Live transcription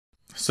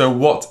So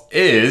what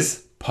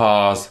is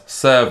Parse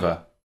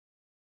Server?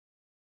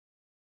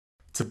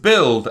 To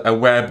build a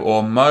web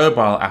or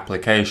mobile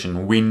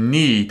application, we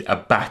need a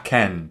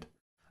backend,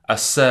 a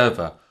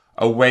server,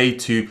 a way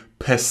to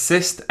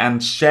persist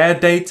and share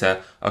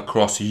data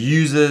across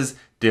users,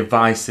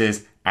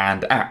 devices,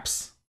 and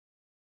apps.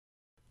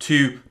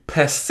 To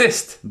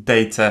persist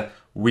data,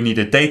 we need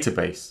a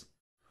database.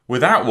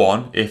 Without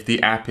one, if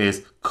the app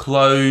is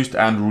closed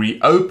and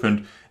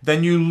reopened,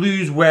 then you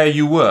lose where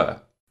you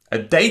were. A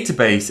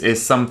database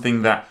is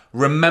something that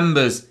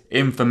remembers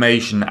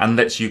information and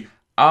lets you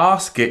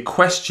ask it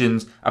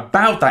questions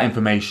about that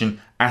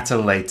information at a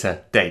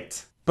later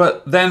date.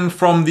 But then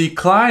from the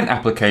client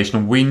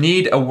application, we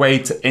need a way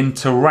to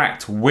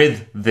interact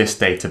with this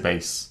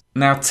database.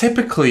 Now,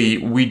 typically,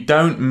 we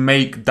don't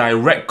make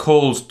direct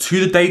calls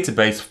to the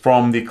database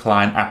from the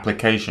client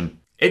application.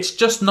 It's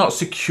just not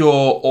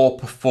secure or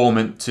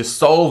performant to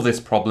solve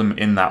this problem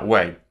in that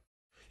way.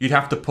 You'd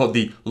have to put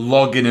the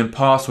login and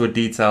password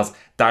details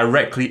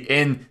directly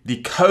in the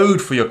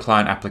code for your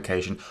client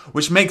application,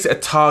 which makes it a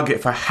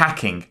target for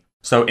hacking.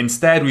 So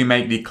instead, we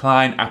make the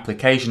client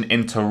application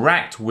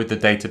interact with the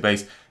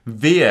database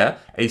via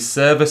a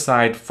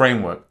server-side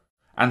framework,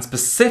 and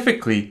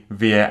specifically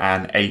via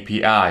an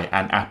API,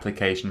 an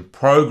application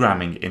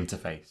programming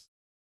interface.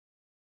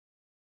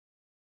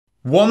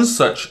 One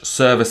such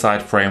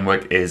server-side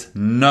framework is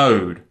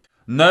Node.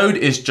 Node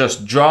is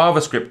just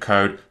JavaScript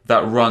code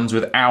that runs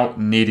without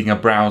needing a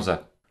browser.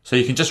 So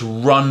you can just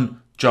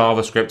run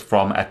JavaScript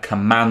from a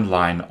command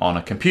line on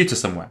a computer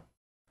somewhere.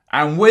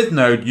 And with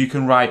Node, you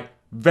can write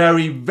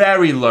very,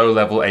 very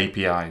low-level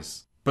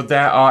APIs. But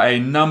there are a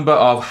number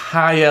of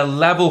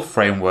higher-level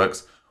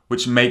frameworks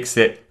which makes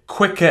it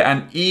quicker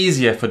and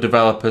easier for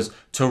developers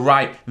to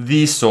write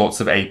these sorts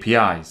of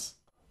APIs.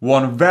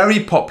 One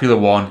very popular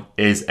one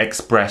is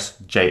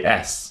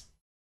Express.js.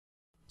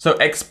 So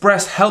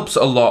Express helps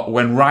a lot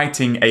when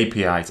writing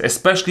APIs,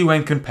 especially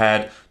when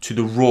compared to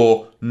the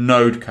raw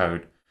Node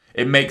code.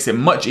 It makes it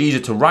much easier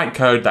to write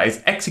code that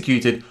is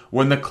executed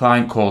when the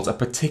client calls a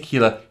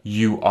particular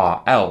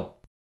URL.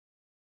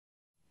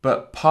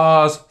 But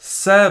Parse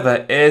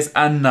Server is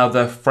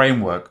another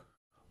framework,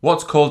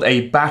 what's called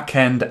a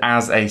backend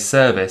as a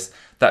service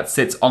that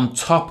sits on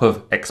top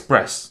of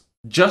Express.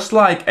 Just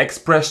like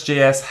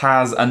Express.js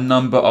has a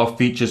number of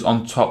features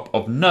on top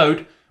of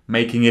Node,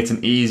 making it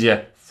an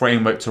easier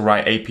framework to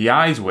write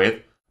APIs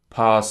with,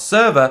 Parse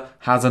Server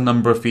has a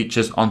number of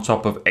features on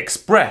top of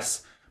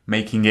Express,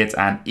 making it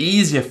an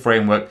easier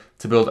framework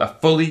to build a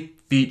fully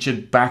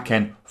featured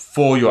backend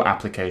for your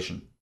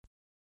application.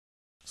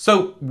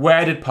 So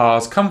where did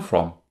Parse come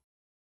from?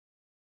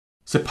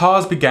 So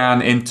Parse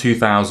began in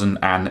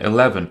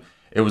 2011.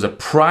 It was a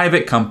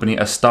private company,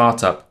 a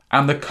startup,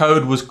 and the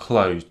code was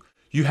closed.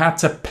 You had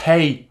to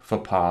pay for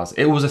Parse.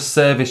 It was a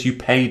service you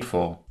paid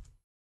for.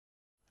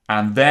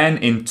 And then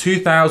in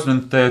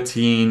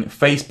 2013,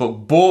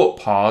 Facebook bought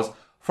Parse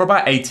for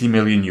about $80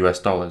 million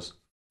US.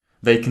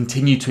 They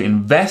continued to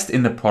invest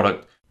in the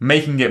product,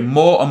 making it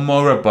more and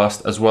more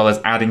robust as well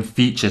as adding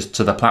features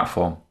to the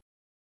platform.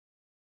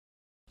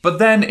 But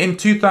then in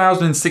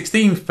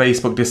 2016,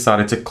 Facebook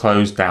decided to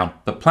close down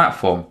the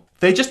platform.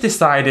 They just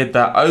decided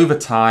that over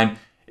time,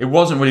 it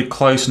wasn't really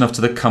close enough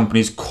to the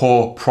company's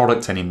core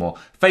product anymore.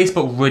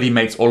 Facebook really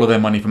makes all of their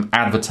money from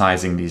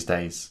advertising these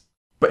days.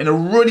 But in a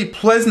really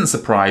pleasant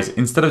surprise,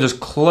 instead of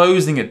just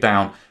closing it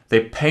down,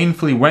 they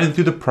painfully went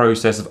through the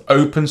process of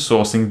open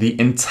sourcing the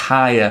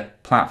entire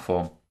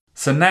platform.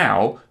 So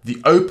now, the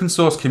open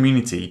source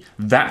community,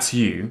 that's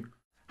you,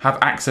 have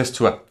access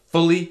to a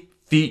fully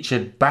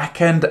featured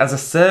backend as a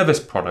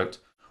service product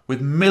with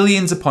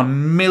millions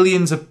upon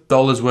millions of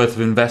dollars worth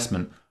of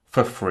investment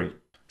for free.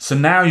 So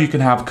now you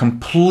can have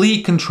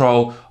complete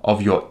control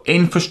of your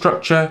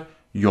infrastructure,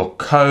 your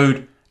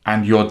code,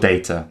 and your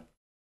data.